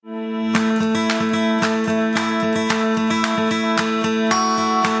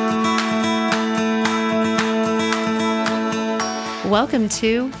Welcome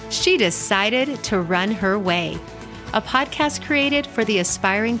to She Decided to Run Her Way, a podcast created for the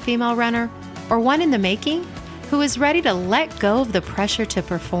aspiring female runner or one in the making who is ready to let go of the pressure to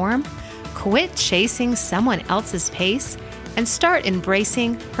perform, quit chasing someone else's pace, and start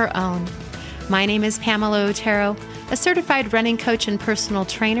embracing her own. My name is Pamela Otero, a certified running coach and personal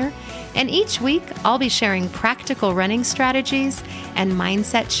trainer, and each week I'll be sharing practical running strategies and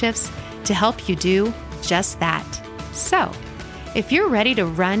mindset shifts to help you do just that. So, if you're ready to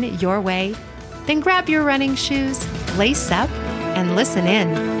run your way, then grab your running shoes, lace up, and listen in.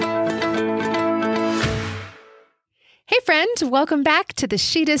 Hey friend, welcome back to the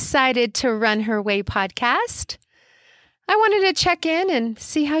She Decided to Run Her Way podcast. I wanted to check in and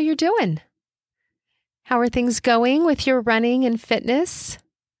see how you're doing. How are things going with your running and fitness?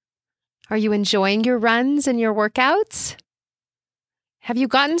 Are you enjoying your runs and your workouts? Have you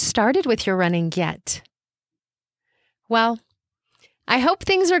gotten started with your running yet? Well, I hope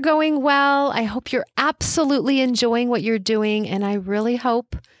things are going well. I hope you're absolutely enjoying what you're doing. And I really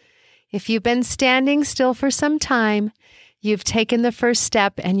hope if you've been standing still for some time, you've taken the first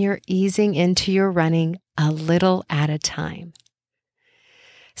step and you're easing into your running a little at a time.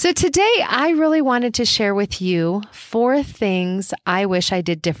 So today I really wanted to share with you 4 things I wish I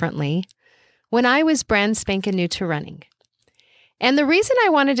did differently when I was brand spanking new to running. And the reason I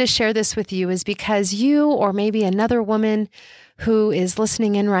wanted to share this with you is because you, or maybe another woman who is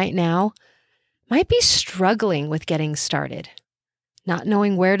listening in right now, might be struggling with getting started, not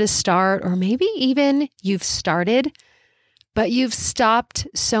knowing where to start, or maybe even you've started, but you've stopped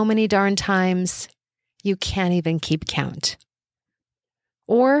so many darn times you can't even keep count.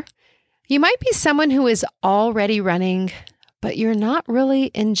 Or you might be someone who is already running, but you're not really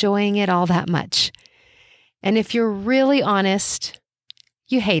enjoying it all that much. And if you're really honest,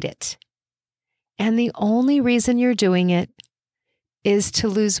 you hate it. And the only reason you're doing it is to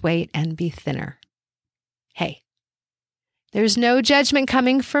lose weight and be thinner. Hey, there's no judgment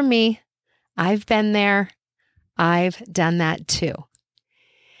coming from me. I've been there. I've done that too.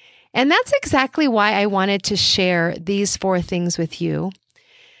 And that's exactly why I wanted to share these 4 things with you.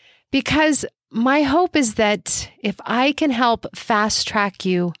 Because my hope is that if I can help fast track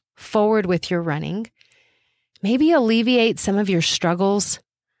you forward with your running, maybe alleviate some of your struggles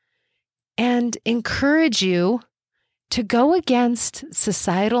and encourage you to go against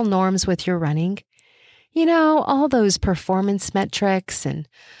societal norms with your running. You know, all those performance metrics and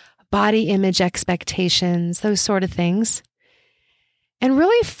body image expectations, those sort of things. And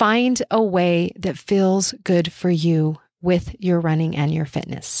really find a way that feels good for you with your running and your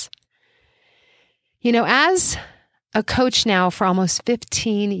fitness. You know, as a coach now for almost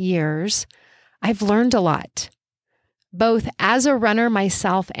 15 years, I've learned a lot, both as a runner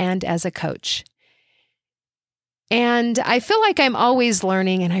myself and as a coach. And I feel like I'm always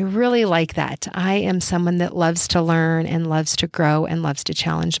learning, and I really like that. I am someone that loves to learn and loves to grow and loves to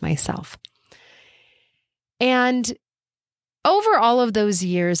challenge myself. And over all of those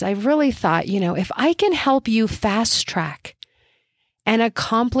years, I've really thought, if I can help you fast track and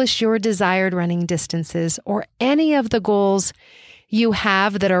accomplish your desired running distances or any of the goals you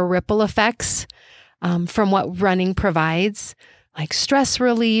have that are ripple effects from what running provides, like stress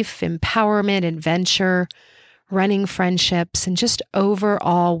relief, empowerment, adventure, running friendships, and just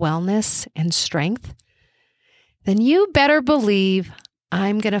overall wellness and strength, then you better believe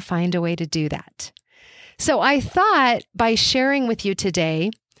I'm going to find a way to do that. So I thought by sharing with you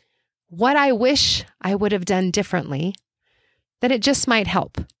today what I wish I would have done differently, that it just might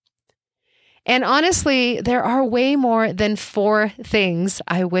help. And honestly, there are way more than 4 things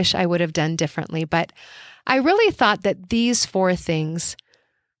I wish I would have done differently, but I really thought that these 4 things,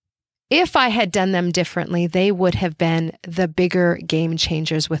 if I had done them differently, they would have been the bigger game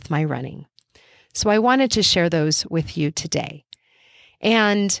changers with my running. So I wanted to share those with you today.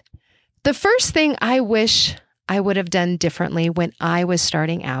 And the first thing I wish I would have done differently when I was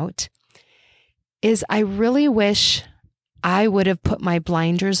starting out is I really wish I would have put my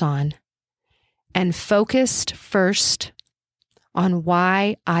blinders on and focused first on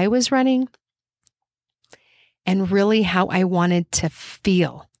why I was running and really how I wanted to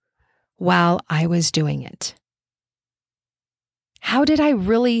feel while I was doing it. How did I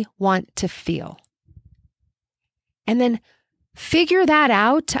really want to feel? And then figure that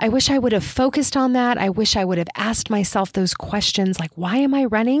out. I wish I would have focused on that. I wish I would have asked myself those questions like, why am I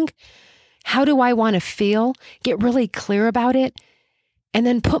running? How do I want to feel? Get really clear about it. And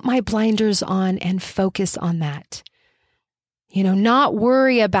then put my blinders on and focus on that. Not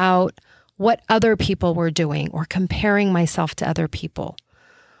worry about what other people were doing or comparing myself to other people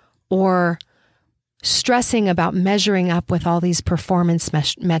or stressing about measuring up with all these performance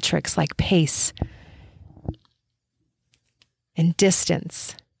metrics like pace and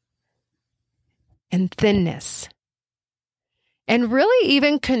distance and thinness, and really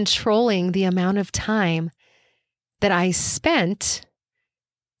even controlling the amount of time that I spent,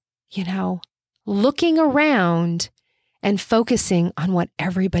 looking around and focusing on what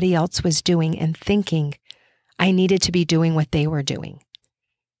everybody else was doing and thinking I needed to be doing what they were doing.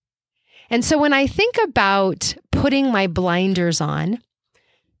 And so when I think about putting my blinders on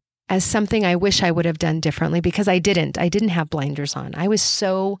as something I wish I would have done differently, because I didn't have blinders on. I was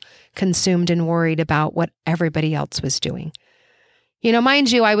so consumed and worried about what everybody else was doing.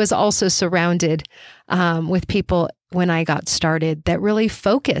 Mind you, I was also surrounded with people when I got started that really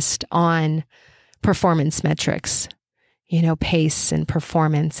focused on performance metrics, pace and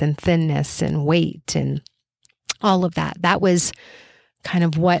performance and thinness and weight and all of that. That was kind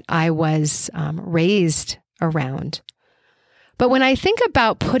of what I was raised around. But when I think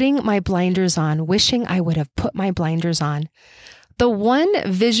about putting my blinders on, wishing I would have put my blinders on, the one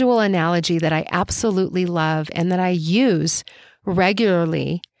visual analogy that I absolutely love and that I use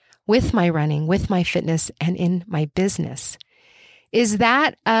regularly with my running, with my fitness, and in my business is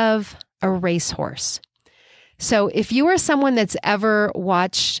that of a racehorse. So if you are someone that's ever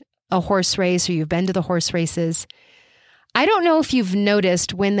watched a horse race or you've been to the horse races, I don't know if you've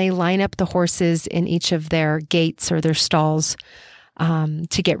noticed when they line up the horses in each of their gates or their stalls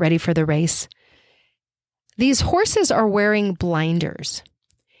to get ready for the race. These horses are wearing blinders.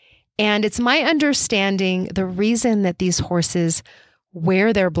 And it's my understanding the reason that these horses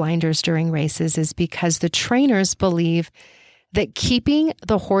wear their blinders during races is because the trainers believe that keeping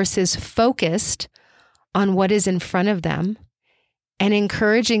the horses focused on what is in front of them and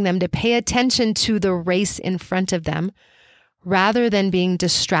encouraging them to pay attention to the race in front of them rather than being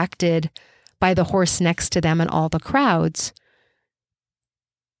distracted by the horse next to them and all the crowds,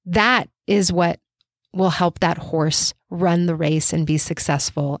 that is what will help that horse run the race and be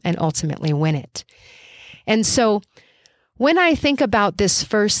successful and ultimately win it. And so when I think about this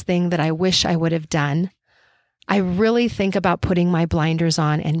first thing that I wish I would have done, I really think about putting my blinders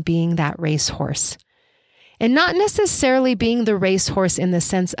on and being that racehorse. And not necessarily being the racehorse in the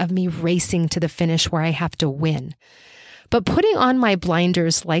sense of me racing to the finish where I have to win, but putting on my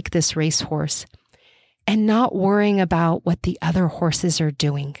blinders like this racehorse and not worrying about what the other horses are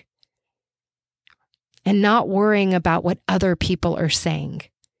doing and not worrying about what other people are saying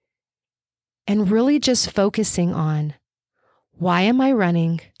and really just focusing on why am I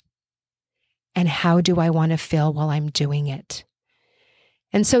running and how do I want to feel while I'm doing it.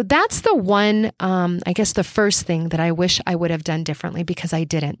 And so that's the one, the first thing that I wish I would have done differently because I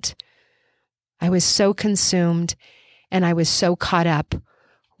didn't. I was so consumed and I was so caught up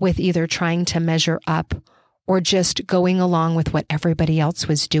with either trying to measure up or just going along with what everybody else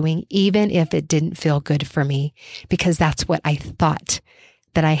was doing, even if it didn't feel good for me, because that's what I thought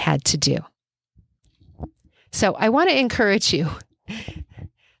that I had to do. So I want to encourage you.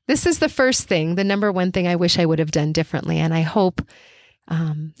 This is the first thing, the number one thing I wish I would have done differently. And I hope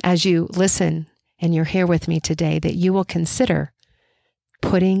as you listen and you're here with me today, that you will consider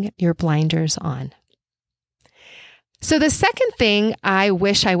putting your blinders on. So the second thing I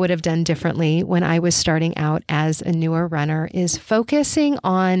wish I would have done differently when I was starting out as a newer runner is focusing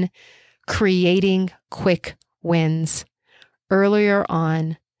on creating quick wins earlier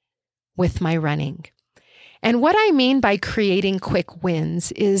on with my running. And what I mean by creating quick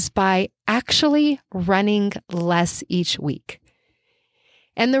wins is by actually running less each week.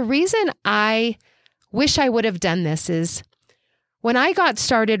 And the reason I wish I would have done this is when I got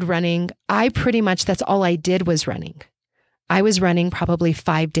started running, that's all I did was running. I was running probably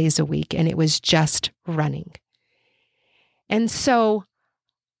 5 days a week and it was just running. And so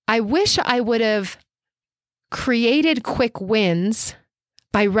I wish I would have created quick wins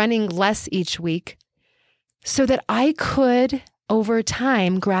by running less each week so that I could, over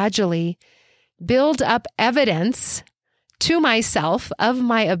time, gradually build up evidence to myself of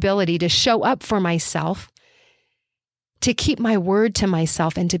my ability to show up for myself, to keep my word to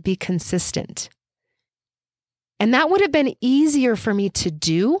myself, and to be consistent. And that would have been easier for me to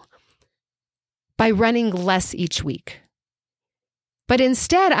do by running less each week. But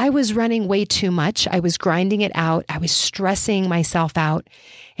instead, I was running way too much. I was grinding it out. I was stressing myself out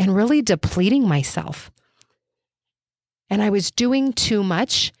and really depleting myself. And I was doing too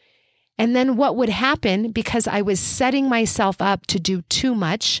much. And then what would happen, because I was setting myself up to do too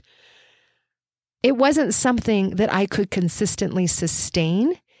much, it wasn't something that I could consistently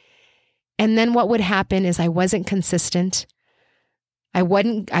sustain. And then what would happen is I wasn't consistent. I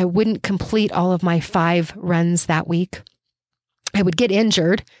wouldn't complete all of my 5 runs that week. I would get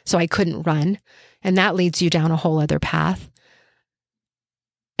injured, so I couldn't run. And that leads you down a whole other path.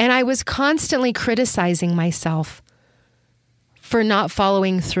 And I was constantly criticizing myself for not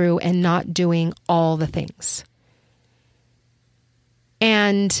following through and not doing all the things.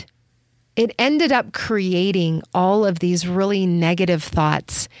 And it ended up creating all of these really negative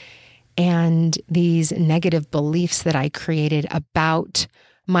thoughts and these negative beliefs that I created about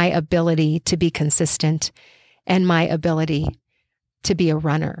my ability to be consistent and my ability to be a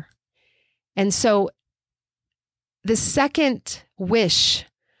runner. And so the second wish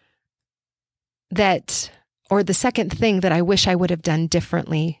or the second thing that I wish I would have done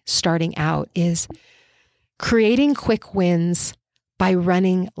differently starting out is creating quick wins by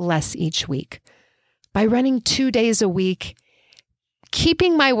running less each week, by running 2 days a week,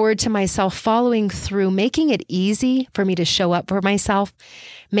 keeping my word to myself, following through, making it easy for me to show up for myself,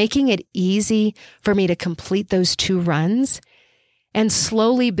 making it easy for me to complete those 2 runs, and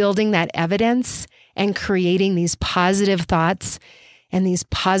slowly building that evidence and creating these positive thoughts and these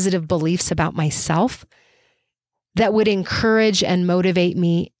positive beliefs about myself that would encourage and motivate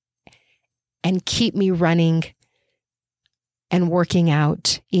me and keep me running and working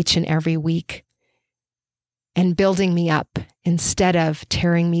out each and every week and building me up instead of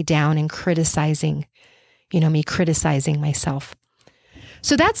tearing me down and criticizing myself.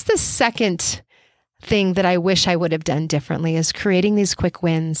 So that's the second thing that I wish I would have done differently, is creating these quick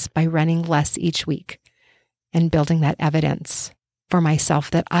wins by running less each week and building that evidence for myself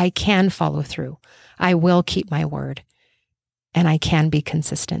that I can follow through. I will keep my word and I can be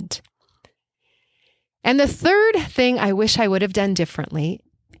consistent. And the third thing I wish I would have done differently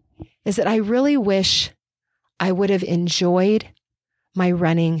is that I really wish I would have enjoyed my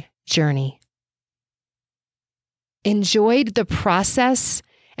running journey. Enjoyed the process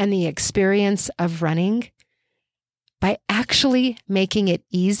and the experience of running by actually making it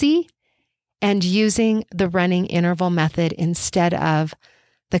easy and using the running interval method instead of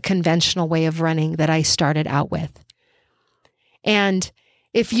the conventional way of running that I started out with. And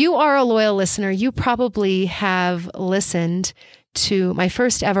if you are a loyal listener, you probably have listened to my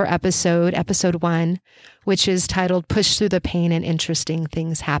first ever episode, episode 1, which is titled Push Through the Pain and Interesting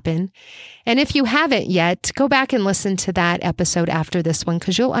Things Happen. And if you haven't yet, go back and listen to that episode after this one,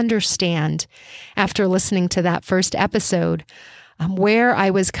 because you'll understand after listening to that first episode where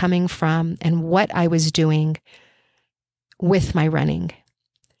I was coming from and what I was doing with my running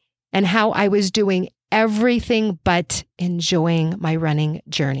and how I was doing everything but enjoying my running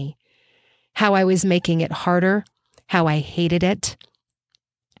journey, how I was making it harder, how I hated it,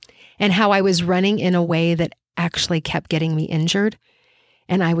 and how I was running in a way that actually kept getting me injured,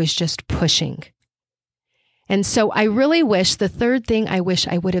 and I was just pushing. And so I really wish, the third thing I wish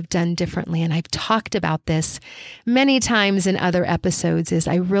I would have done differently, and I've talked about this many times in other episodes, is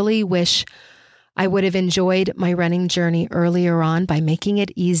I really wish I would have enjoyed my running journey earlier on by making it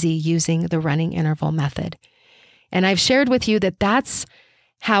easy using the running interval method. And I've shared with you that that's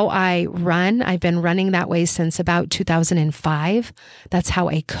how I run. I've been running that way since about 2005. That's how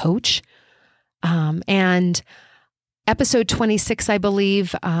I coach. And episode 26, I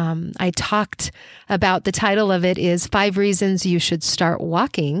believe, I talked about, the title of it is 5 Reasons You Should Start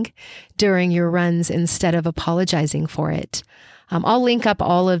Walking During Your Runs Instead of Apologizing for It. I'll link up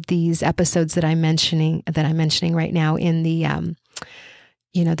all of these episodes that I'm mentioning right now in the,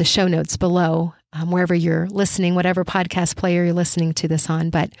 the show notes below, wherever you're listening, whatever podcast player you're listening to this on.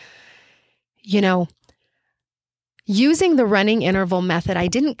 But, using the running interval method, I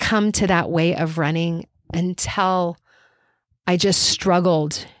didn't come to that way of running until I just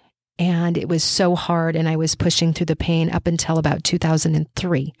struggled and it was so hard and I was pushing through the pain up until about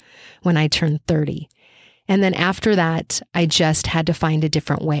 2003 when I turned 30. And then after that, I just had to find a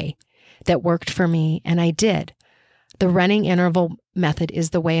different way that worked for me, and I did. The running interval method is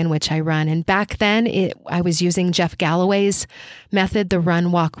the way in which I run. And back then, I was using Jeff Galloway's method, the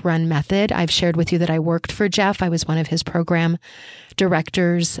run, walk, run method. I've shared with you that I worked for Jeff. I was one of his program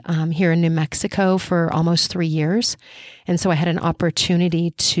directors here in New Mexico for almost 3 years. And so I had an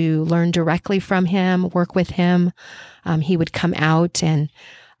opportunity to learn directly from him, work with him. He would come out and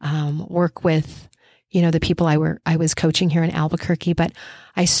work with the people I was coaching here in Albuquerque. But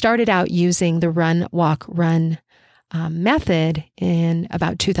I started out using the run, walk, run method in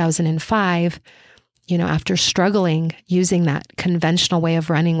about 2005, after struggling using that conventional way of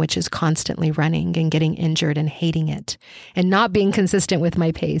running, which is constantly running and getting injured and hating it and not being consistent with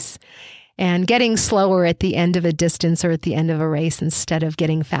my pace and getting slower at the end of a distance or at the end of a race instead of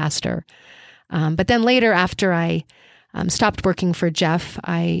getting faster. But then later, after I stopped working for Jeff,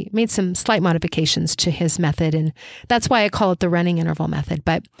 I made some slight modifications to his method, and that's why I call it the running interval method.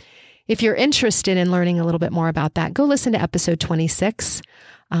 But if you're interested in learning a little bit more about that, go listen to episode 26,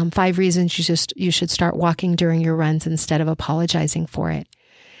 5 reasons you should start walking during your runs instead of apologizing for it.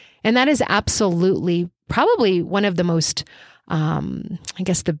 And that is absolutely probably one of the most,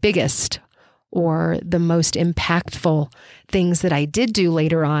 the biggest or the most impactful things that I did do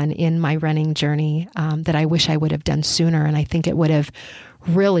later on in my running journey that I wish I would have done sooner. And I think it would have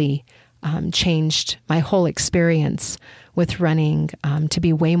really changed my whole experience with running to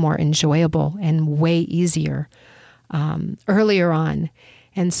be way more enjoyable and way easier earlier on.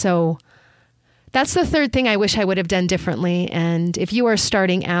 And so that's the third thing I wish I would have done differently. And if you are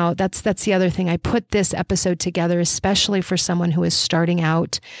starting out, that's the other thing. I put this episode together, especially for someone who is starting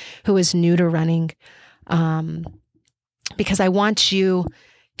out, who is new to running, because I want you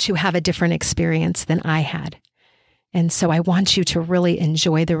to have a different experience than I had. And so I want you to really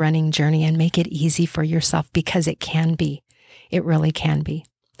enjoy the running journey and make it easy for yourself, because it can be. It really can be.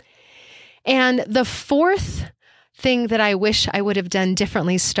 And the fourth thing that I wish I would have done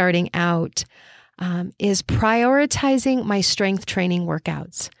differently starting out is prioritizing my strength training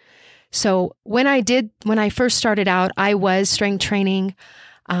workouts. So when I first started out, I was strength training,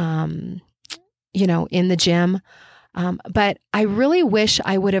 in the gym. But I really wish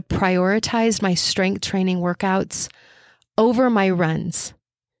I would have prioritized my strength training workouts over my runs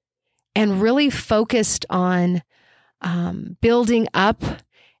and really focused on building up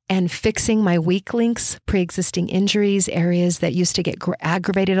and fixing my weak links, pre-existing injuries, areas that used to get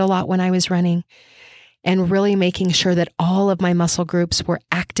aggravated a lot when I was running, and really making sure that all of my muscle groups were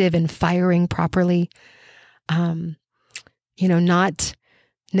active and firing properly. Not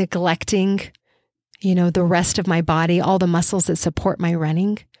neglecting, the rest of my body, all the muscles that support my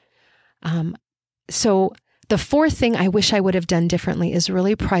running. So the fourth thing I wish I would have done differently is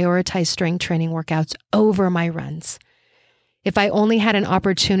really prioritize strength training workouts over my runs. If I only had an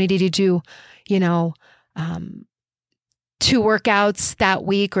opportunity to do, 2 workouts that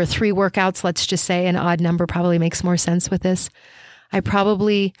week or 3 workouts, let's just say an odd number probably makes more sense with this. I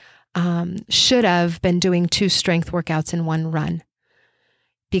probably should have been doing 2 strength workouts in 1 run,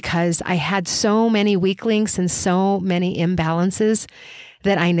 because I had so many weak links and so many imbalances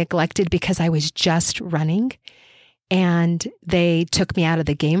that I neglected because I was just running, and they took me out of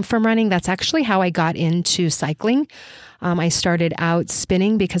the game from running. That's actually how I got into cycling. I started out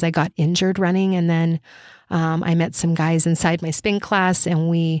spinning because I got injured running, and then I met some guys inside my spin class, and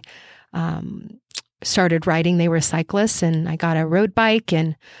we started riding. They were cyclists, and I got a road bike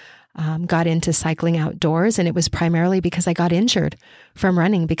and got into cycling outdoors. And it was primarily because I got injured from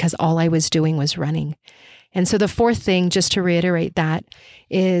running, because all I was doing was running. And so the fourth thing, just to reiterate that,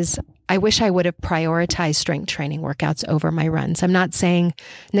 is I wish I would have prioritized strength training workouts over my runs. I'm not saying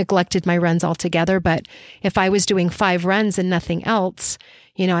neglected my runs altogether, but if I was doing 5 runs and nothing else,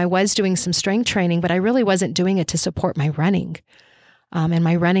 I was doing some strength training, but I really wasn't doing it to support my running. And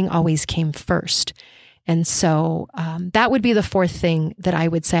my running always came first. And so that would be the fourth thing that I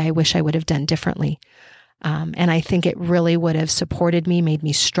would say I wish I would have done differently. And I think it really would have supported me, made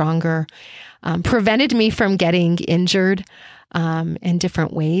me stronger, prevented me from getting injured in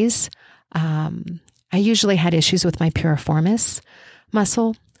different ways. I usually had issues with my piriformis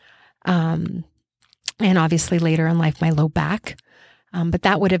muscle, and obviously later in life, my low back. But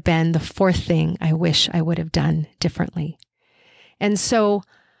that would have been the fourth thing I wish I would have done differently. And so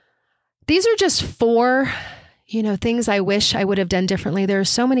these are just 4, things I wish I would have done differently. There are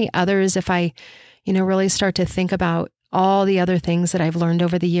so many others if I, really start to think about all the other things that I've learned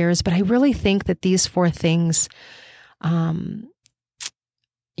over the years. But I really think that these 4 things,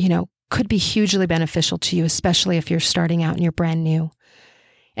 could be hugely beneficial to you, especially if you're starting out and you're brand new.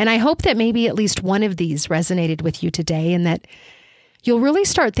 And I hope that maybe at least one of these resonated with you today, and that you'll really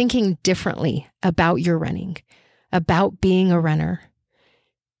start thinking differently about your running, about being a runner,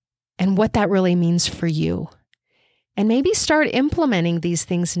 and what that really means for you. And maybe start implementing these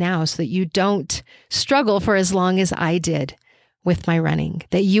things now so that you don't struggle for as long as I did with my running,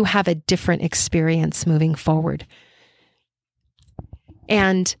 that you have a different experience moving forward.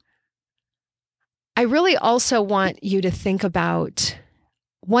 And I really also want you to think about,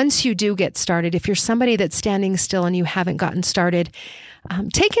 once you do get started, if you're somebody that's standing still and you haven't gotten started,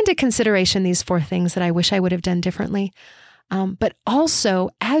 take into consideration these 4 things that I wish I would have done differently. But also,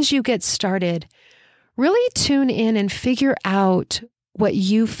 as you get started, really tune in and figure out what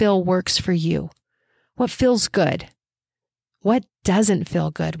you feel works for you, what feels good, what doesn't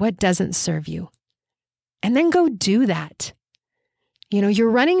feel good, what doesn't serve you. And then go do that. Your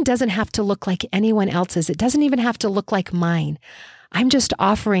running doesn't have to look like anyone else's. It doesn't even have to look like mine. I'm just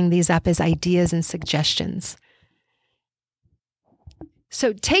offering these up as ideas and suggestions.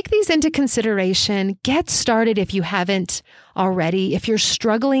 So take these into consideration. Get started if you haven't already. If you're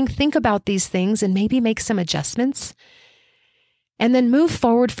struggling, think about these things and maybe make some adjustments. And then move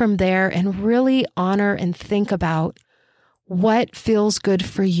forward from there and really honor and think about what feels good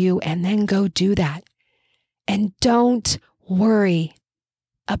for you, and then go do that. And don't worry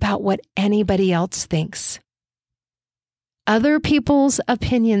about what anybody else thinks. Other people's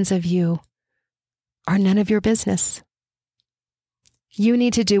opinions of you are none of your business. You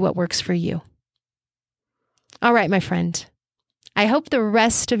need to do what works for you. All right, my friend. I hope the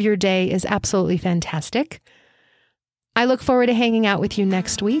rest of your day is absolutely fantastic. I look forward to hanging out with you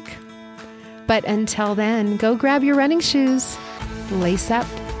next week. But until then, go grab your running shoes, lace up,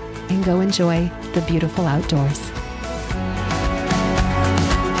 and go enjoy the beautiful outdoors.